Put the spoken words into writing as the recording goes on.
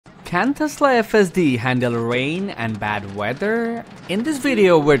Can Tesla FSD handle rain and bad weather? In this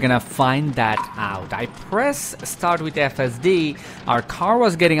video, we're gonna find that out. I press start with FSD. Our car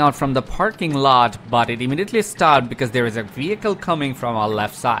was getting out from the parking lot, but it immediately stopped because there is a vehicle coming from our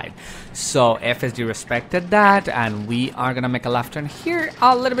left side. So FSD respected that, and we are gonna make a left turn here.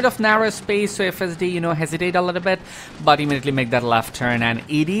 A little bit of narrow space, so FSD, hesitate a little bit, but immediately make that left turn. And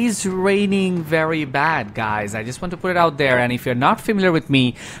it is raining very bad, guys. I just want to put it out there. And if you're not familiar with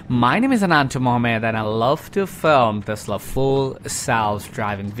me, my name is Ananto and I love to film Tesla full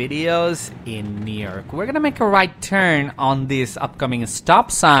self-driving videos in New York. We're gonna make a right turn on this upcoming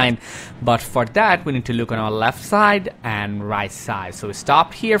stop sign, but for that we need to look on our left side and right side. So we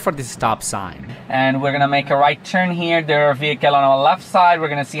stop here for this stop sign, and we're gonna make a right turn here. There are vehicle on our left side. We're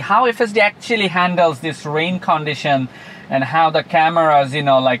gonna see how FSD actually handles this rain condition and how the cameras,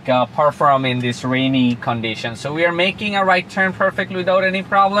 perform in this rainy condition. So we are making a right turn perfectly without any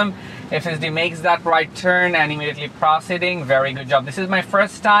problem. FSD makes that right turn and immediately proceeding. Very good job. This is my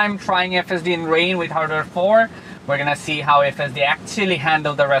first time trying FSD in rain with hardware 4. We're gonna see how FSD actually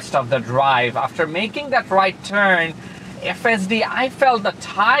handled the rest of the drive. After making that right turn, FSD, I felt the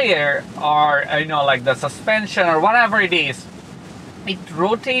tire or, the suspension or whatever it is, it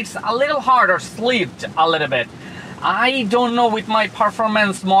rotates a little hard or slipped a little bit. I don't know with my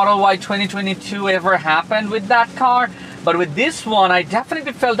performance Model Y 2022 ever happened with that car, but with this one, I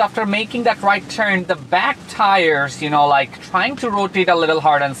definitely felt after making that right turn, the back tires, trying to rotate a little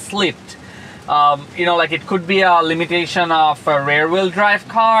hard and slipped. It could be a limitation of a rear-wheel drive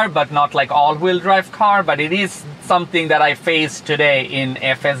car, but not like all-wheel drive car, but it is something that I faced today in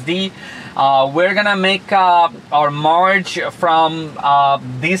FSD. We're gonna make or merge from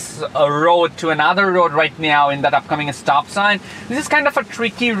this road to another road right now in that upcoming stop sign. This is kind of a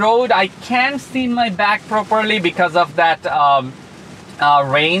tricky road. I can't see my back properly because of that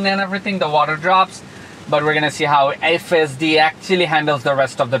rain and everything, the water drops. But we're gonna see how FSD actually handles the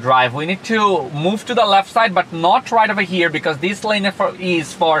rest of the drive. We need to move to the left side, but not right over here, because this lane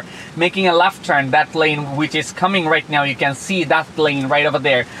is for making a left turn. That lane which is coming right now, you can see that lane right over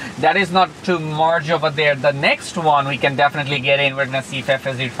there. That is not to merge over there. The next one we can definitely get in. We're gonna see if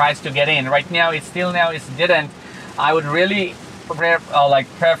FSD tries to get in. Right now it didn't. I would really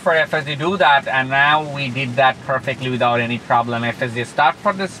prefer FSD do that, and now we did that perfectly without any problem. FSD start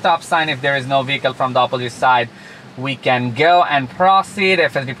for the stop sign. If there is no vehicle from the opposite side, we can go and proceed.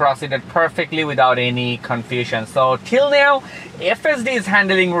 FSD proceeded perfectly without any confusion. So till now, FSD is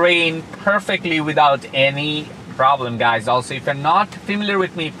handling rain perfectly without any problem, guys. Also, if you're not familiar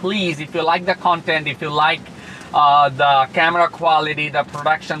with me, please, if you like the content, if you like the camera quality, the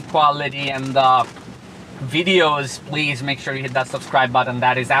production quality, and the videos, please make sure you hit that subscribe button.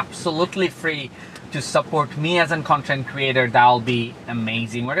 That is absolutely free to support me as a content creator. That'll be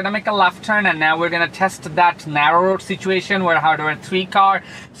amazing. We're gonna make a left turn, and now we're gonna test that narrow road situation where hardware 3 car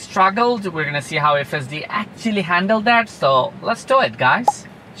struggled. We're gonna see how FSD actually handled that. So let's do it, guys.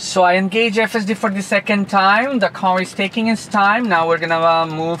 So I engage FSD for the second time. The car is taking its time. Now we're gonna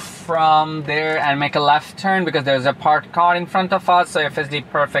move from there and make a left turn because there's a parked car in front of us. So FSD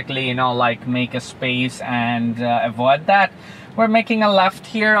perfectly, make a space and avoid that. We're making a left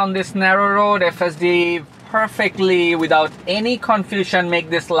here on this narrow road. FSD perfectly, without any confusion, make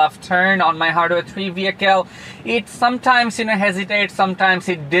this left turn on my hardware 3 vehicle. It sometimes hesitates, sometimes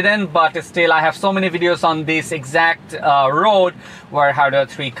it didn't, but still I have so many videos on this exact road where hardware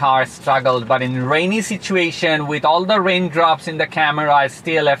 3 cars struggled. But in rainy situation with all the raindrops in the camera,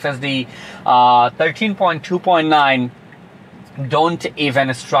 still FSD 13.2.9 don't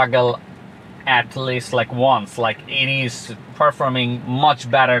even struggle at least once. It is performing much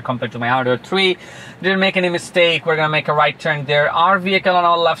better compared to my hardware 3. Didn't make any mistake. We're gonna make a right turn. There are vehicle on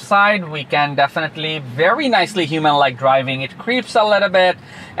our left side. We can definitely very nicely human-like driving. It creeps a little bit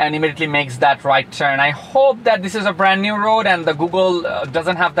and immediately makes that right turn. I hope that this is a brand new road and the Google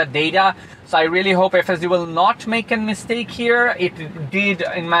doesn't have the data. So I really hope FSD will not make a mistake here. It did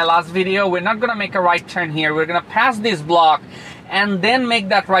in my last video. We're not gonna make a right turn here. We're gonna pass this block and then make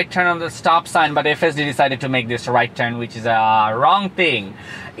that right turn on the stop sign, but FSD decided to make this right turn, which is a wrong thing.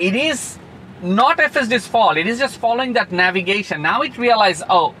 It is not FSD's fault. It is just following that navigation. Now it realized,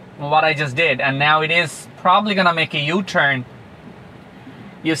 oh, what I just did, and now it is probably gonna make a U-turn.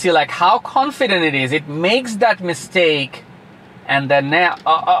 You see how confident it is. It makes that mistake, and then now,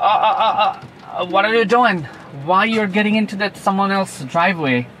 what are you doing? Why you're getting into that someone else's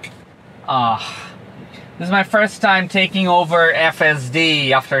driveway? This is my first time taking over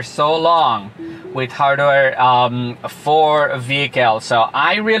FSD after so long. with hardware for vehicle. So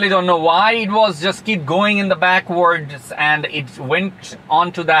I really don't know why it was just keep going in the backwards and it went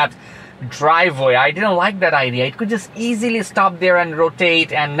onto that driveway. I didn't like that idea. It could just easily stop there and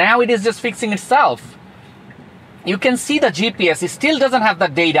rotate, and now it is just fixing itself. You can see the GPS, it still doesn't have the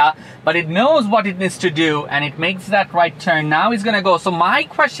data, but it knows what it needs to do and it makes that right turn. Now it's gonna go. So my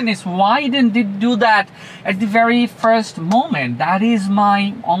question is, why didn't it do that at the very first moment? That is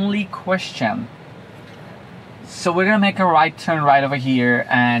my only question. So we're gonna make a right turn right over here,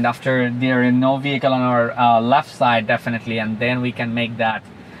 and after there is no vehicle on our left side, definitely, and then we can make that.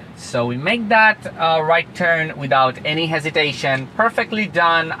 So we make that right turn without any hesitation. Perfectly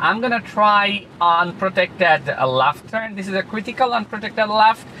done. I'm gonna try unprotected left turn. This is a critical unprotected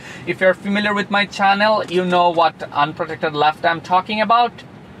left. If you're familiar with my channel, you know what unprotected left I'm talking about.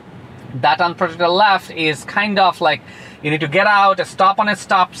 That unprotected left is kind of like you need to get out, stop on a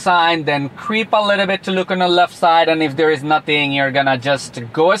stop sign, then creep a little bit to look on the left side, and if there is nothing, you're gonna just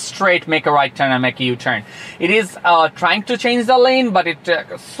go straight, make a right turn and make a U-turn. It is trying to change the lane, but it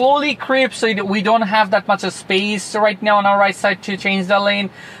slowly creeps, so we don't have that much space right now on our right side to change the lane.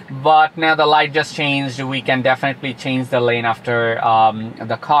 But now the light just changed. We can definitely change the lane after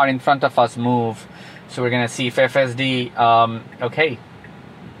the car in front of us move. So we're gonna see if FSD, okay.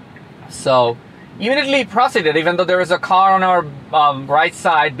 So immediately proceeded, even though there is a car on our right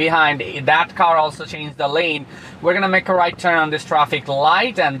side behind. That car also changed the lane. We're gonna make a right turn on this traffic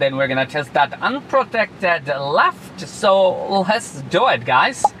light, and then we're gonna test that unprotected left. So let's do it,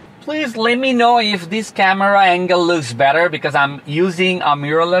 guys. Please let me know if this camera angle looks better, because I'm using a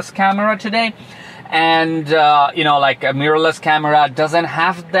mirrorless camera today, and you know, like a mirrorless camera doesn't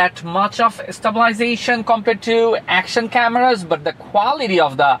have that much of stabilization compared to action cameras, but the quality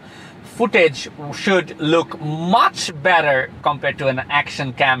of the footage should look much better compared to an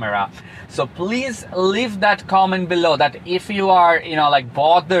action camera. So please leave that comment below that if you are, you know, like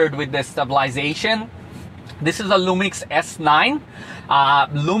bothered with the stabilization. This is a Lumix S9.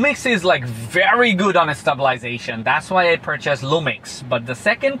 Lumix is like very good on stabilization. That's why I purchased Lumix. But the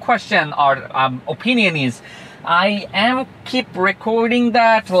second question or opinion is, I am keep recording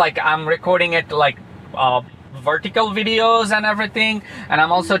that, like I'm recording it like vertical videos and everything, and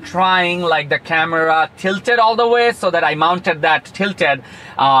I'm also trying like the camera tilted all the way, so that I mounted that tilted.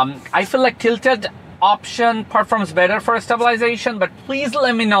 I feel like tilted option performs better for stabilization, but please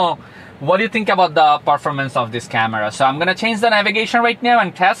let me know what do you think about the performance of this camera. So I'm gonna change the navigation right now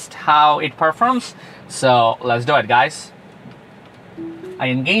and test how it performs. So let's do it, guys. I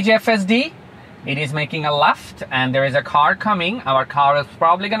engage FSD. It is making a left, and there is a car coming. Our car is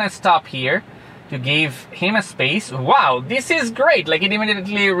probably gonna stop here to give him a space. Wow, this is great. Like it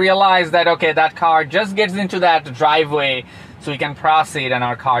immediately realized that, okay, that car just gets into that driveway, so we can proceed, and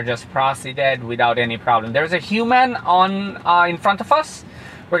our car just proceeded without any problem. There's a human on in front of us.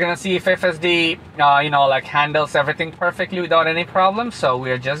 We're gonna see if FSD, you know, like handles everything perfectly without any problem. So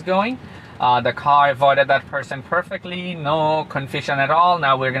we're just going. The car avoided that person perfectly, no confusion at all.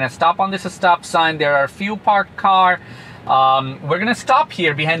 Now we're gonna stop on this stop sign. There are a few parked car. We're gonna stop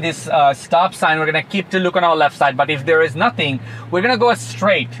here behind this stop sign. We're gonna keep to look on our left side, but if there is nothing, we're gonna go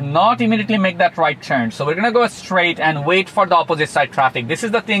straight, not immediately make that right turn. So we're gonna go straight and wait for the opposite side traffic. This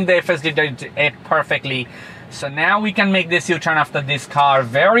is the thing the FSD did it perfectly. So now we can make this U-turn after this car.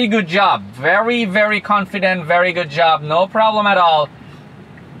 Very good job. Very, very confident. Very good job. No problem at all.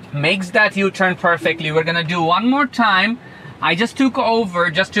 Makes that U-turn perfectly. We're gonna do one more time. I just took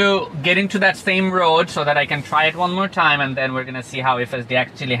over just to get into that same road so that I can try it one more time, and then we're gonna see how FSD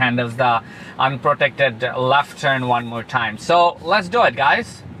actually handles the unprotected left turn one more time. So let's do it,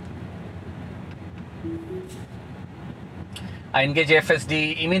 guys. I engage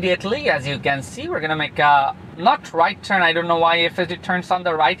FSD immediately. As you can see, we're gonna make a not right turn. I don't know why FSD turns on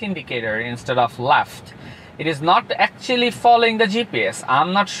the right indicator instead of left. It is not actually following the GPS.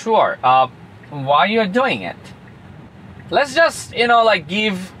 I'm not sure why you're doing it. Let's just, you know, like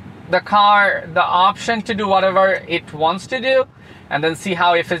give the car the option to do whatever it wants to do, and then see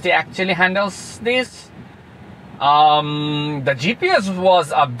how FSD actually handles this. The GPS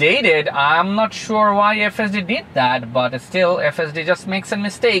was updated. I'm not sure why FSD did that, but still FSD just makes a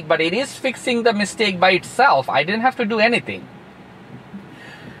mistake, but it is fixing the mistake by itself. I didn't have to do anything.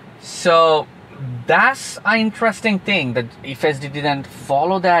 So that's an interesting thing, that FSD didn't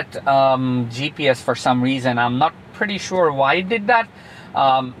follow that GPS for some reason. I'm not pretty sure why it did that.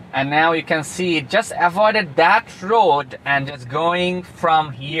 And now you can see it just avoided that road and just going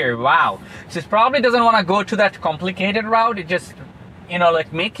from here. Wow. So it probably doesn't want to go to that complicated route. It just, you know,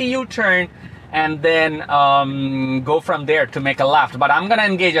 like make a U-turn and then go from there to make a left. But I'm gonna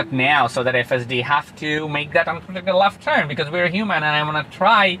engage it now so that FSD have to make that unprotected left turn, because we're human and I wanna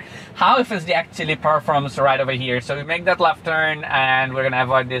try how FSD actually performs right over here. So we make that left turn and we're gonna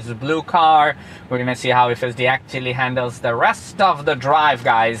avoid this blue car. We're gonna see how FSD actually handles the rest of the drive,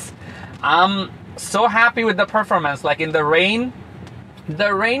 guys. I'm so happy with the performance. Like in the rain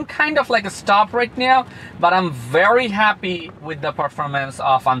kind of like a stop right now, but I'm very happy with the performance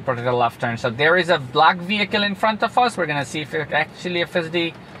of unprotected left turn. So there is a black vehicle in front of us. We're gonna see if it actually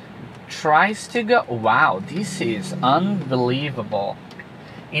FSD tries to go. Wow, this is unbelievable.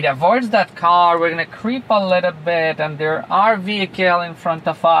 It avoids that car. We're gonna creep a little bit and there are vehicle in front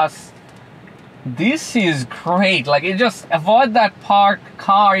of us. This is great. Like, it just avoid that parked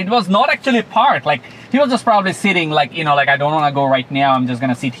car. It was not actually parked. Like, he was just probably sitting, like, you know, like, I don't want to go right now. I'm just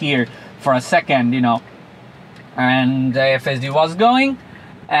gonna sit here for a second, you know. And FSD was going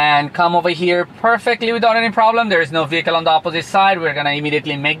and come over here perfectly without any problem. There is no vehicle on the opposite side. We're gonna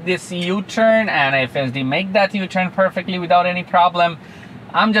immediately make this U-turn, and FSD make that U-turn perfectly without any problem.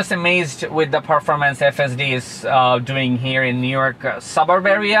 I'm just amazed with the performance FSD is doing here in New York suburb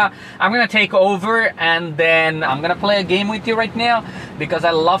area. I'm gonna take over and then I'm gonna play a game with you right now, because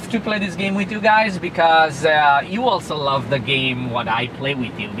I love to play this game with you guys, because you also love the game what I play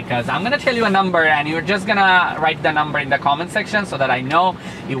with you. Because I'm gonna tell you a number and you're just gonna write the number in the comment section so that I know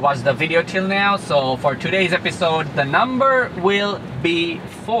you watched the video till now. So for today's episode, the number will be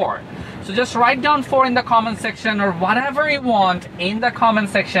 4. So just write down 4 in the comment section, or whatever you want in the comment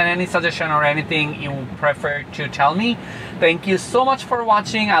section, any suggestion or anything you prefer to tell me. Thank you so much for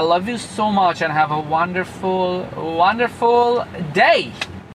watching. I love you so much and have a wonderful, wonderful day.